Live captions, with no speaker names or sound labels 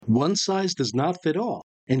One size does not fit all,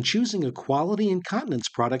 and choosing a quality incontinence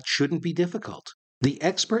product shouldn't be difficult. The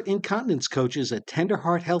expert incontinence coaches at Tender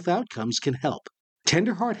Heart Health Outcomes can help.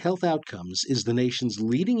 Tender Heart Health Outcomes is the nation's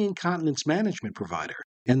leading incontinence management provider,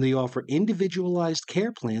 and they offer individualized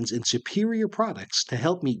care plans and superior products to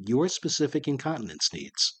help meet your specific incontinence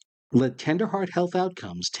needs. Let Tender Heart Health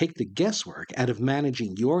Outcomes take the guesswork out of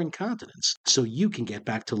managing your incontinence so you can get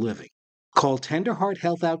back to living. Call Tender Heart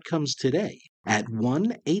Health Outcomes today at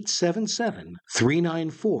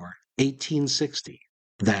 1-877-394-1860.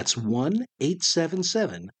 That's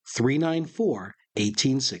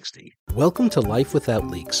 1-877-394-1860. Welcome to Life Without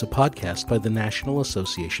Leaks, a podcast by the National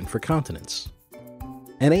Association for Continence.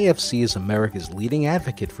 NAFC is America's leading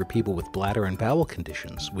advocate for people with bladder and bowel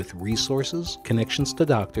conditions, with resources, connections to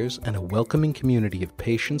doctors, and a welcoming community of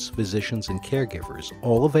patients, physicians, and caregivers,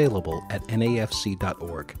 all available at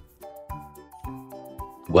nafc.org.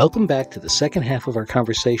 Welcome back to the second half of our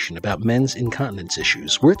conversation about men's incontinence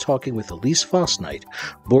issues. We're talking with Elise Fosnight,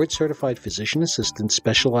 board-certified physician assistant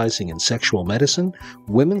specializing in sexual medicine,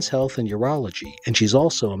 women's health, and urology, and she's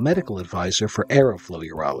also a medical advisor for Aeroflow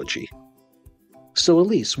Urology. So,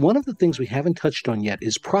 Elise, one of the things we haven't touched on yet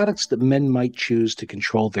is products that men might choose to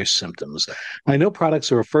control their symptoms. I know products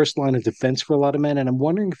are a first line of defense for a lot of men, and I'm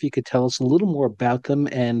wondering if you could tell us a little more about them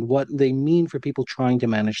and what they mean for people trying to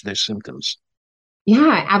manage their symptoms.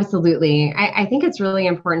 Yeah, absolutely. I think it's really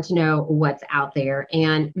important to know what's out there.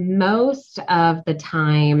 And most of the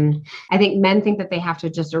time, I think men think that they have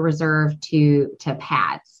to just reserve to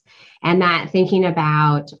pads. And that thinking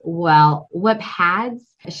about, well, what pads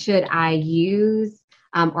should I use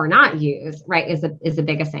or not use, right, is the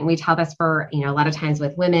biggest thing. We tell this for, a lot of times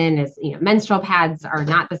with women is, menstrual pads are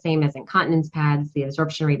not the same as incontinence pads. The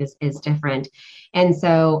absorption rate is different. And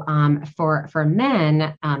so for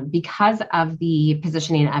men, because of the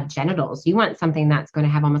positioning of genitals, you want something that's going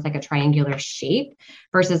to have almost like a triangular shape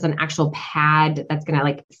versus an actual pad that's going to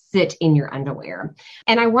like sit in your underwear.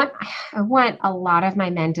 And I want a lot of my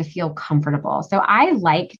men to feel comfortable. So I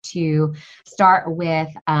like to start with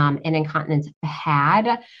an incontinence pad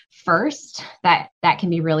first. That can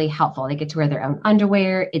be really helpful. They get to wear their own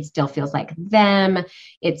underwear. It still feels like them.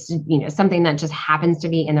 It's something that just happens to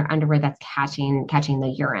be in their underwear that's catching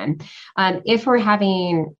the urine. If we're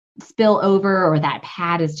having spill over or that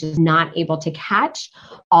pad is just not able to catch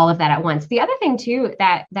all of that at once. The other thing too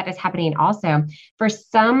that is happening also for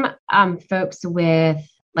some folks with,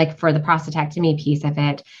 like, for the prostatectomy piece of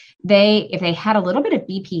it, if they had a little bit of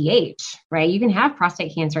BPH, right? You can have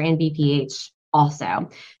prostate cancer and BPH also.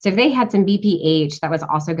 So if they had some BPH that was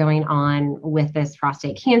also going on with this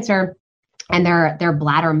prostate cancer, and their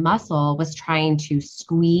bladder muscle was trying to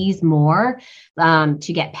squeeze more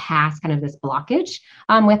to get past kind of this blockage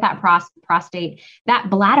with that prostate, that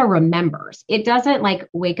bladder remembers. It doesn't like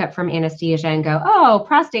wake up from anesthesia and go, oh,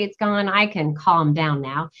 prostate's gone, I can calm down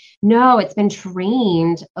now. No, it's been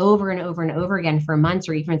trained over and over and over again for months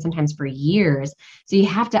or even sometimes for years. So you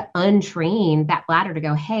have to untrain that bladder to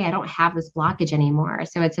go, hey, I don't have this blockage anymore.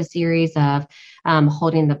 So it's a series of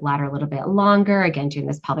holding the bladder a little bit longer, again, doing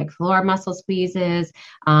this pelvic floor muscle squeezes,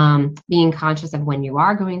 being conscious of when you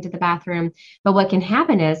are going to the bathroom. But what can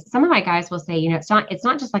happen is some of my guys will say, it's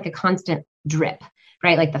not just like a constant drip,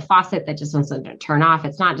 right? Like the faucet that just wants to turn off.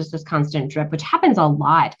 It's not just this constant drip, which happens a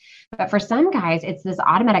lot. But for some guys, it's this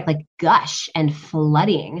automatic like gush and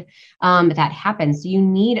flooding that happens. So you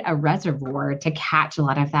need a reservoir to catch a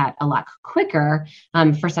lot of that a lot quicker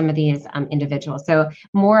for some of these individuals. So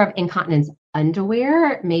more of incontinence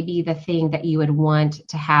underwear may be the thing that you would want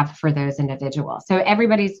to have for those individuals. So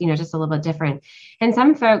everybody's, just a little bit different. And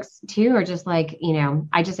some folks too are just like,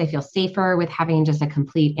 I feel safer with having just a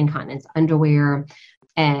complete incontinence underwear.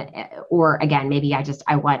 Or again, maybe I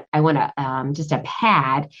want just a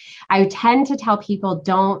pad. I tend to tell people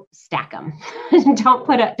don't stack them. don't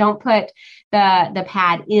put the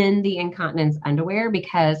pad in the incontinence underwear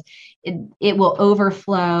because it will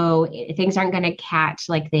overflow. Things aren't going to catch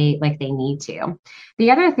like they need to.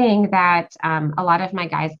 The other thing that a lot of my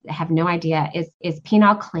guys have no idea is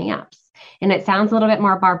penile clamps. And it sounds a little bit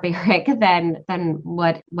more barbaric than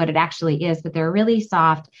what it actually is, but they're really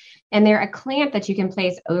soft. And they're a clamp that you can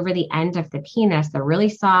place over the end of the penis. They're really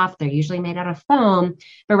soft. They're usually made out of foam,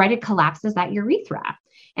 but right, it collapses that urethra.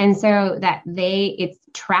 And so it's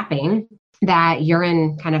trapping that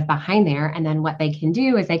urine kind of behind there. And then what they can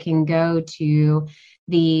do is they can go to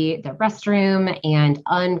the restroom and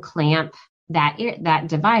unclamp that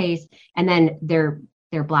device, and then their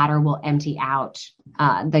bladder will empty out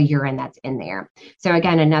the urine that's in there. So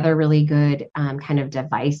again, another really good kind of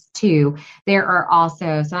device too. There are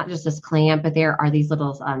also, so not just this clamp, but there are these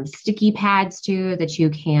little sticky pads too that you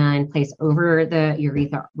can place over the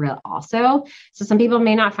urethra also. So some people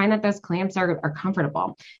may not find that those clamps are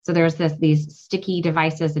comfortable. So there's these sticky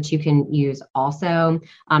devices that you can use also.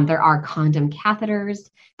 There are condom catheters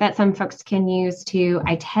that some folks can use too.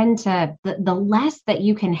 I tend to, the less that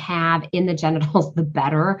you can have in the genitals, the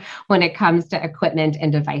better when it comes to equipment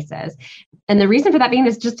and devices. And the reason for that being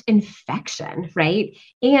is just infection, right?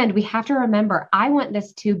 And we have to remember, I want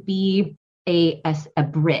this to be a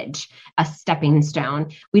bridge, a stepping stone.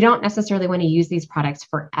 We don't necessarily want to use these products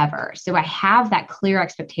forever. So I have that clear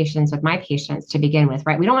expectations with my patients to begin with,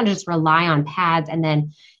 right? We don't want to just rely on pads and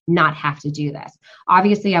then not have to do this.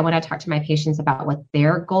 Obviously, I want to talk to my patients about what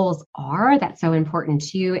their goals are. That's so important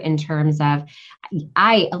too, in terms of,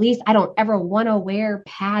 I don't ever want to wear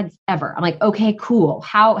pads ever. I'm like, okay, cool.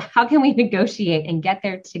 How can we negotiate and get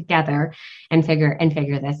there together and figure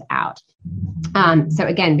this out? So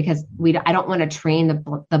again, because I don't want to train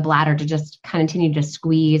the bladder to just continue to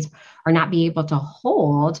squeeze or not be able to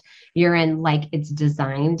hold urine like it's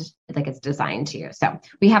designed to. So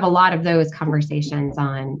we have a lot of those conversations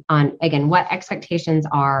on again, what expectations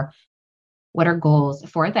are, what are goals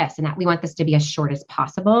for this, and that we want this to be as short as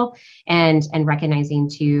possible, and recognizing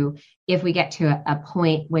too, if we get to a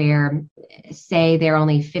point where, say, they're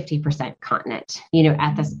only 50% continent,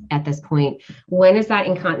 at this point, when is that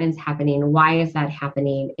incontinence happening? Why is that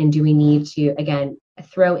happening? And do we need to, again,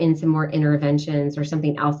 throw in some more interventions or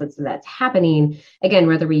something else that's happening? Again,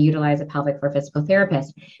 whether we utilize a pelvic floor physical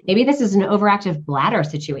therapist, maybe this is an overactive bladder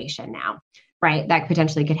situation now, right? That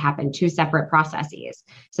potentially could happen, two separate processes.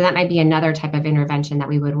 So that might be another type of intervention that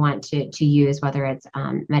we would want to use, whether it's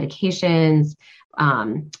medications,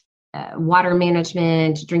 water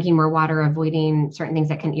management, drinking more water, avoiding certain things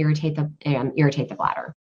that can irritate the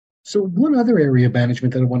bladder. So one other area of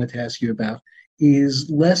management that I wanted to ask you about is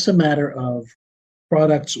less a matter of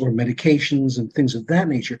products or medications and things of that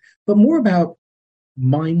nature, but more about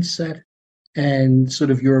mindset and sort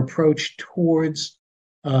of your approach towards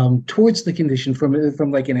the condition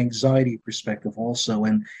from like an anxiety perspective also,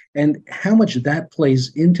 and how much that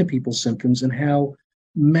plays into people's symptoms, and how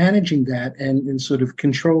managing that and sort of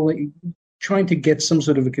trying to get some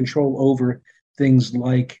sort of a control over things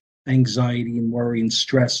like anxiety and worry and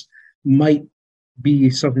stress might be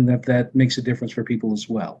something that makes a difference for people as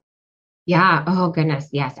well. Yeah. Oh, goodness.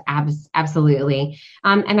 Yes, absolutely.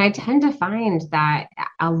 And I tend to find that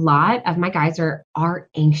a lot of my guys are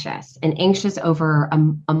anxious over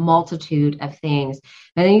a multitude of things.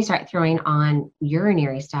 And then you start throwing on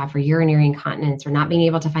urinary stuff or urinary incontinence or not being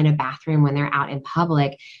able to find a bathroom when they're out in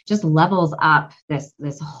public, just levels up this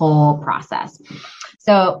whole process.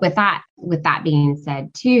 So with that being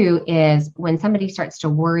said too, is when somebody starts to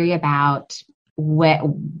worry about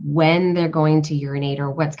when they're going to urinate or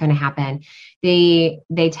what's going to happen, they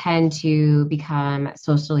tend to become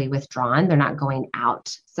socially withdrawn. They're not going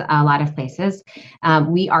out a lot of places.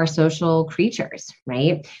 We are social creatures,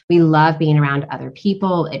 right? We love being around other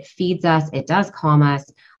people. It feeds us. It does calm us,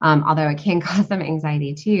 although it can cause some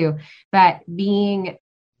anxiety too. But being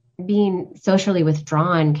socially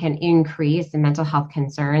withdrawn can increase the mental health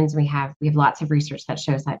concerns. We have lots of research that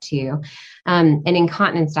shows that too. And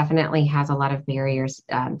incontinence definitely has a lot of barriers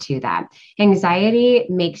to that. Anxiety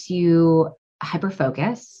makes you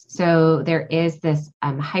hyper-focus. So there is this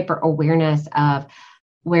hyper awareness of,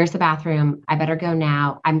 where's the bathroom? I better go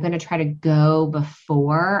now. I'm going to try to go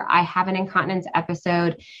before I have an incontinence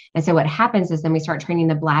episode. And so what happens is then we start training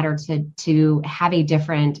the bladder to have a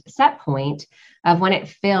different set point of when it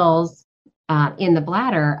fills in the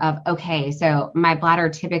bladder of, okay, so my bladder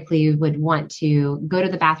typically would want to go to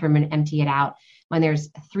the bathroom and empty it out when there's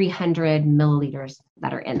 300 milliliters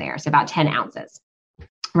that are in there. So about 10 ounces.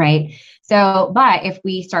 Right. So, but if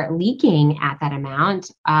we start leaking at that amount,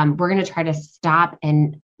 we're going to try to stop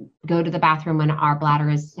and go to the bathroom when our bladder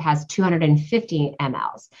has 250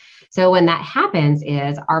 mLs. So when that happens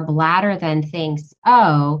is our bladder then thinks,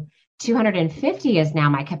 oh, 250 is now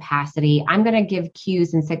my capacity. I'm going to give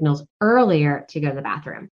cues and signals earlier to go to the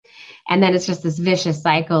bathroom. And then it's just this vicious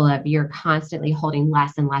cycle of you're constantly holding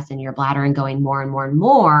less and less in your bladder and going more and more and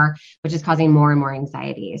more, which is causing more and more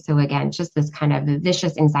anxiety. So again, just this kind of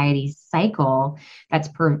vicious anxiety cycle that's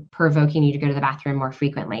provoking you to go to the bathroom more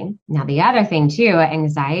frequently. Now, the other thing too,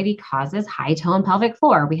 anxiety causes high tone pelvic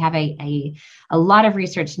floor. We have a lot of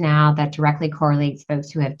research now that directly correlates folks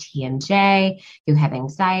who have TMJ, who have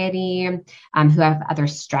anxiety, who have other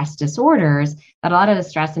stress disorders, that a lot of the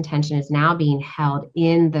stress and tension is now being held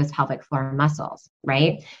in loosen those pelvic floor muscles,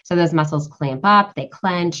 right? So those muscles clamp up, they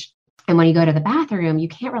clench. And when you go to the bathroom, you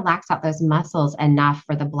can't relax out those muscles enough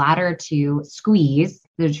for the bladder to squeeze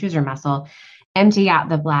the detrusor muscle, empty out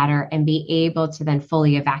the bladder, and be able to then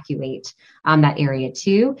fully evacuate that area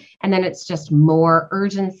too. And then it's just more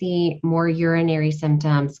urgency, more urinary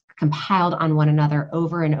symptoms compiled on one another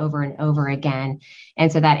over and over and over again.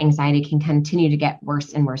 And so that anxiety can continue to get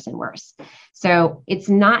worse and worse and worse. So it's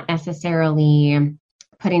not necessarily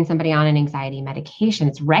putting somebody on an anxiety medication.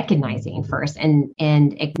 It's recognizing first and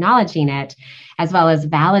acknowledging it, as well as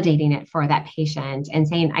validating it for that patient and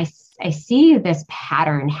saying, I see this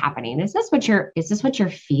pattern happening. Is this what you're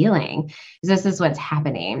feeling? Is this what's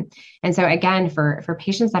happening? And so again, for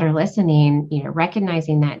patients that are listening,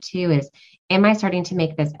 recognizing that too is, am I starting to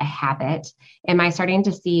make this a habit? Am I starting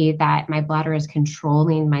to see that my bladder is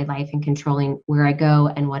controlling my life and controlling where I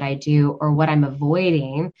go and what I do, or what I'm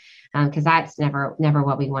avoiding? Because that's never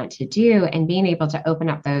what we want to do. And being able to open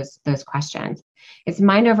up those questions. It's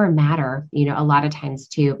mind over matter, a lot of times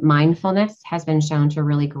too. Mindfulness has been shown to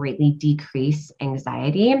really greatly decrease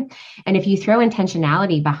anxiety. And if you throw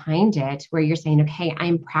intentionality behind it, where you're saying, okay,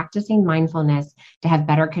 I'm practicing mindfulness to have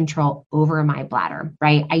better control over my bladder,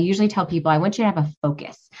 right? I usually tell people, I want you to have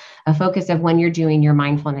a focus of when you're doing your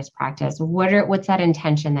mindfulness practice. What's that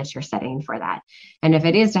intention that you're setting for that? And if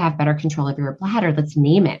it is to have better control of your bladder, let's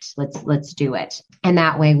name it. Let's do it. And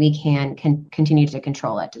that way we can continue to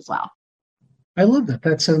control it as well. I love that.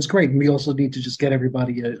 That sounds great. And we also need to just get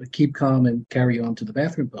everybody a keep calm and carry on to the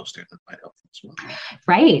bathroom poster. That might help as well.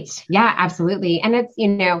 Right. Yeah, absolutely. And it's,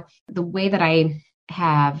 the way that I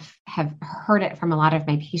have heard it from a lot of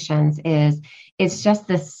my patients is it's just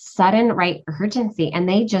this sudden urgency. And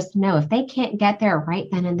they just know if they can't get there right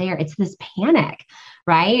then and there, it's this panic,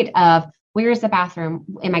 right? Of where's the bathroom?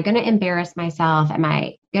 Am I going to embarrass myself? Am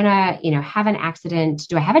I going to, have an accident?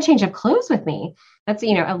 Do I have a change of clothes with me? That's,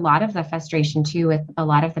 a lot of the frustration too with a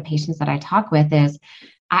lot of the patients that I talk with is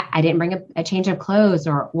I didn't bring a change of clothes,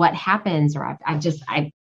 or what happens, or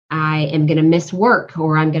I am going to miss work,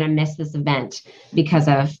 or I'm going to miss this event because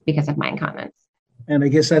of my incontinence. And I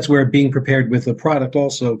guess that's where being prepared with the product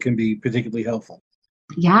also can be particularly helpful.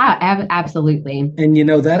 Yeah, absolutely. And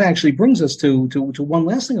that actually brings us to one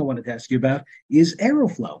last thing I wanted to ask you about is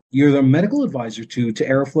Aeroflow. You're the medical advisor to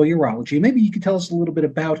Aeroflow Urology. Maybe you could tell us a little bit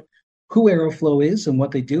about who Aeroflow is and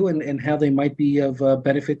what they do, and how they might be of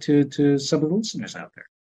benefit to some of the listeners out there.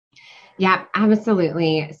 Yeah,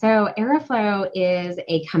 absolutely. So Aeroflow is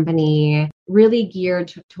a company really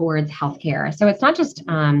geared towards healthcare. So it's not just,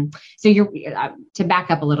 to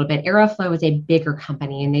back up a little bit, Aeroflow is a bigger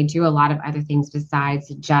company, and they do a lot of other things besides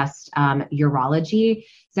just urology.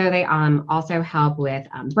 So they also help with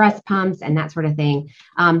breast pumps and that sort of thing.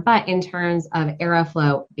 But in terms of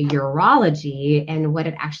Aeroflow Urology, and what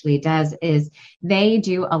it actually does is they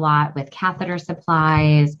do a lot with catheter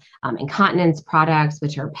supplies, incontinence products,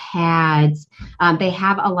 which are pads. They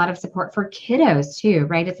have a lot of support for kiddos too,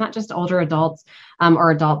 right? It's not just older adults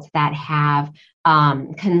or adults that have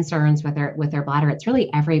concerns with their bladder. It's really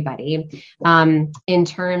everybody. In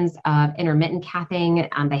terms of intermittent cathing,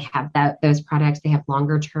 they have those products. They have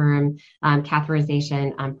longer term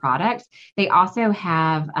catheterization products. They also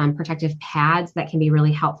have protective pads that can be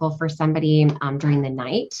really helpful for somebody during the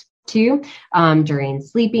night too, during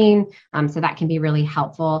sleeping. So that can be really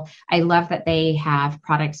helpful. I love that they have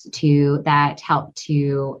products too that help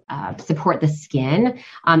to support the skin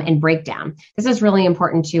and breakdown. This is really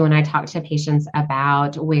important too when I talk to patients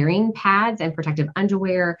about wearing pads and protective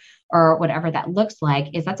underwear or whatever that looks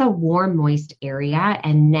like, is that's a warm, moist area.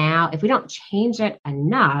 And now if we don't change it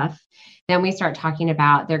enough, then we start talking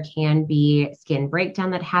about there can be skin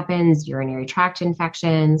breakdown that happens, urinary tract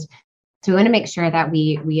infections. So we want to make sure that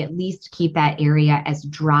we at least keep that area as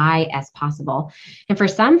dry as possible. And for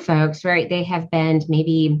some folks, right, they have been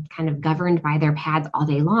maybe kind of governed by their pads all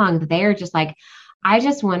day long. They're just like, I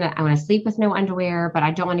want to sleep with no underwear, but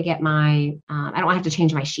I don't want to get I don't have to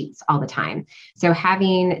change my sheets all the time. So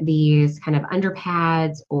having these kind of under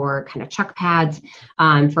pads or kind of chuck pads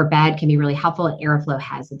for bed can be really helpful. And Aeroflow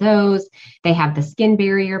has those. They have the skin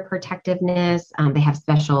barrier protectiveness. They have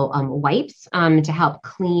special wipes to help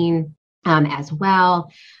clean as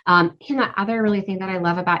well. And the other really thing that I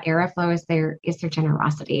love about Aeroflow is their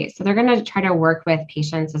generosity. So they're going to try to work with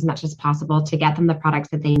patients as much as possible to get them the products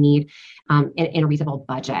that they need in a reasonable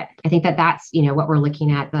budget. I think that's, what we're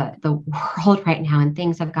looking at the world right now, and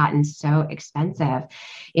things have gotten so expensive.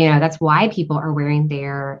 That's why people are wearing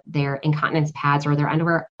their incontinence pads or their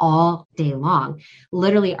underwear all day long,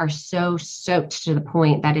 literally are so soaked to the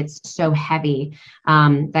point that it's so heavy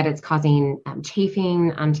that it's causing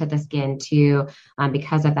chafing onto the skin, skin too,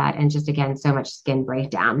 because of that. And just, again, so much skin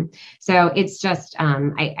breakdown. So it's just,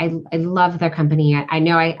 I love their company. I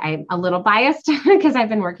know I'm a little biased because I've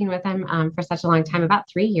been working with them for such a long time, about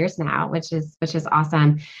 3 years now, which is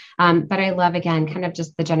awesome. But I love, again, kind of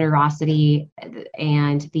just the generosity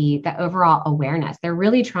and the overall awareness. They're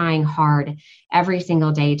really trying hard every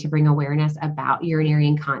single day to bring awareness about urinary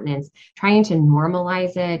incontinence, trying to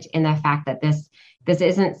normalize it in the fact that this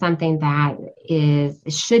isn't something that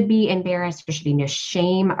should be embarrassed. There should be no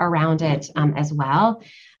shame around it as well.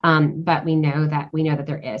 But we know that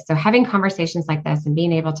there is. So having conversations like this and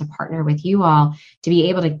being able to partner with you all to be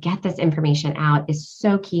able to get this information out is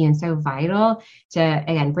so key and so vital to,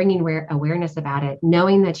 again, bringing awareness about it,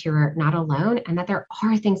 knowing that you're not alone and that there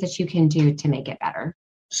are things that you can do to make it better.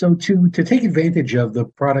 So to take advantage of the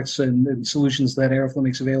products and solutions that Aeroflow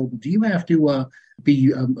makes available, do you have to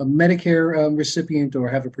be a Medicare recipient or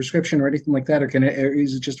have a prescription or anything like that? Or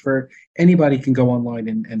is it just for anybody can go online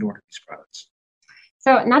and order these products?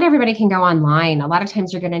 So not everybody can go online. A lot of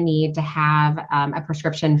times you're going to need to have a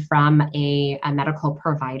prescription from a medical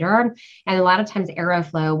provider. And a lot of times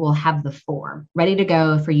Aeroflow will have the form ready to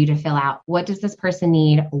go for you to fill out. What does this person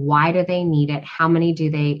need? Why do they need it? How many do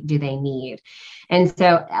they need? And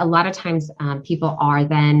so a lot of times people are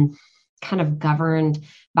then kind of governed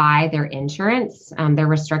by their insurance. They're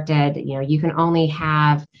restricted. You can only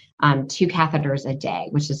have 2 catheters a day,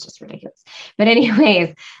 which is just ridiculous. But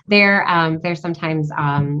anyways, they're sometimes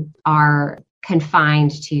are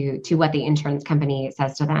confined to what the insurance company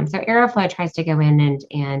says to them. So Aeroflow tries to go in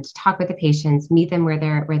and talk with the patients, meet them where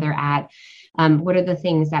they're at. What are the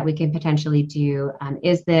things that we can potentially do?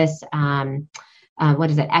 Is this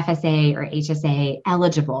FSA or HSA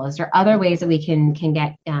eligible? Is there other ways that we can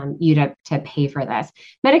get you to pay for this?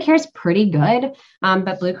 Medicare is pretty good,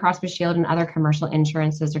 but Blue Cross Blue Shield and other commercial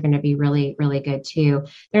insurances are going to be really, really good too.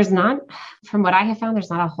 There's not, from what I have found,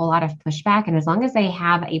 there's not a whole lot of pushback, and as long as they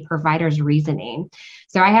have a provider's reasoning.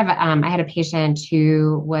 So I had a patient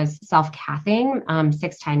who was self-cathing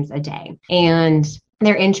 6 times a day, and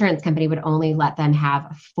their insurance company would only let them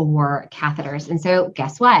have 4 catheters. And so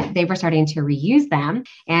guess what? They were starting to reuse them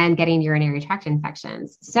and getting urinary tract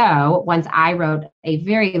infections. So once I wrote a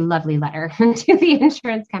very lovely letter to the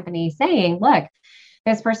insurance company saying, look,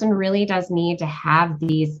 this person really does need to have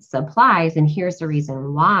these supplies, and here's the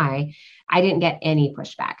reason why, I didn't get any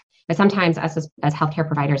pushback. But sometimes us as healthcare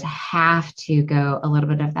providers have to go a little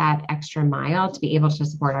bit of that extra mile to be able to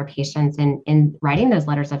support our patients in writing those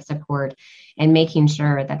letters of support and making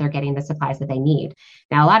sure that they're getting the supplies that they need.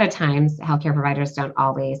 Now, a lot of times healthcare providers don't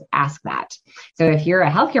always ask that. So if you're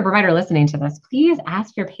a healthcare provider listening to this, please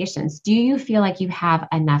ask your patients, do you feel like you have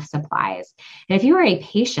enough supplies? And if you are a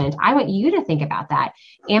patient, I want you to think about that.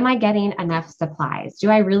 Am I getting enough supplies?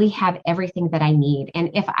 Do I really have everything that I need?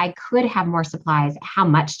 And if I could have more supplies, how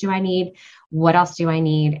much do I need? What else do I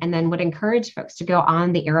need? And then would encourage folks to go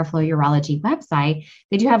on the Aeroflow Urology website.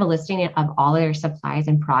 They do have a listing of all of their supplies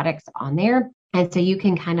and products on there. And so you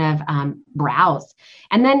can kind of browse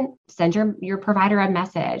and then send your provider a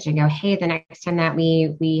message and go, hey, the next time that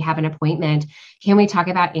we have an appointment, can we talk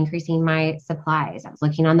about increasing my supplies? I was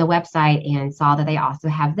looking on the website and saw that they also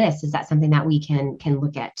have this. Is that something that we can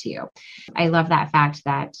look at too? I love that fact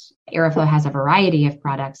that Aeroflow has a variety of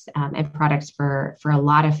products and products for a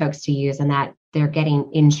lot of folks to use, and that they're getting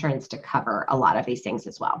insurance to cover a lot of these things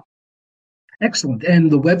as well. Excellent.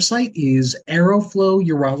 And the website is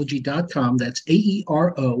aeroflowurology.com. That's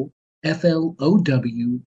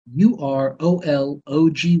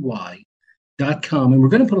AEROFLOWUROLOGY.com. And we're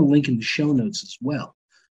going to put a link in the show notes as well.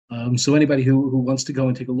 So anybody who wants to go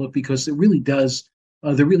and take a look, because it really does,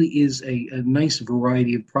 there really is a nice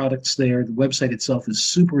variety of products there. The website itself is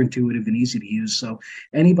super intuitive and easy to use. So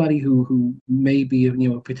anybody who may be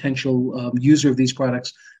a potential user of these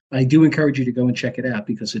products, I do encourage you to go and check it out,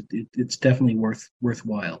 because it's definitely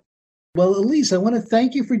worthwhile. Well, Elise, I want to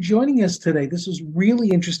thank you for joining us today. This was really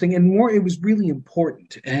interesting, and it was really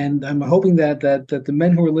important. And I'm hoping that the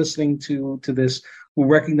men who are listening to this will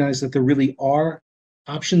recognize that there really are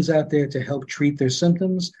options out there to help treat their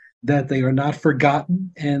symptoms, that they are not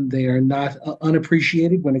forgotten and they are not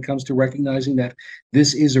unappreciated when it comes to recognizing that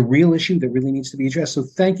this is a real issue that really needs to be addressed. So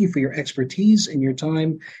thank you for your expertise and your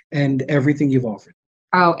time and everything you've offered.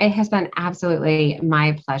 Oh, it has been absolutely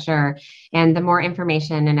my pleasure. And the more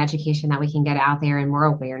information and education that we can get out there and more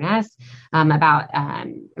awareness about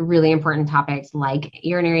really important topics like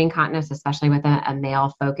urinary incontinence, especially with a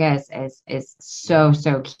male focus, is so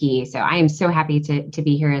key. So I am so happy to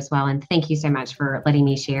be here as well. And thank you so much for letting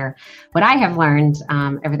me share what I have learned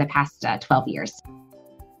over the past 12 years.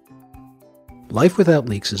 Life Without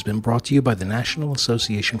Leaks has been brought to you by the National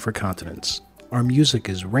Association for Continence. Our music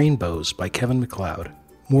is Rainbows by Kevin MacLeod.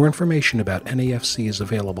 More information about NAFC is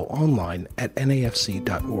available online at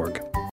nafc.org.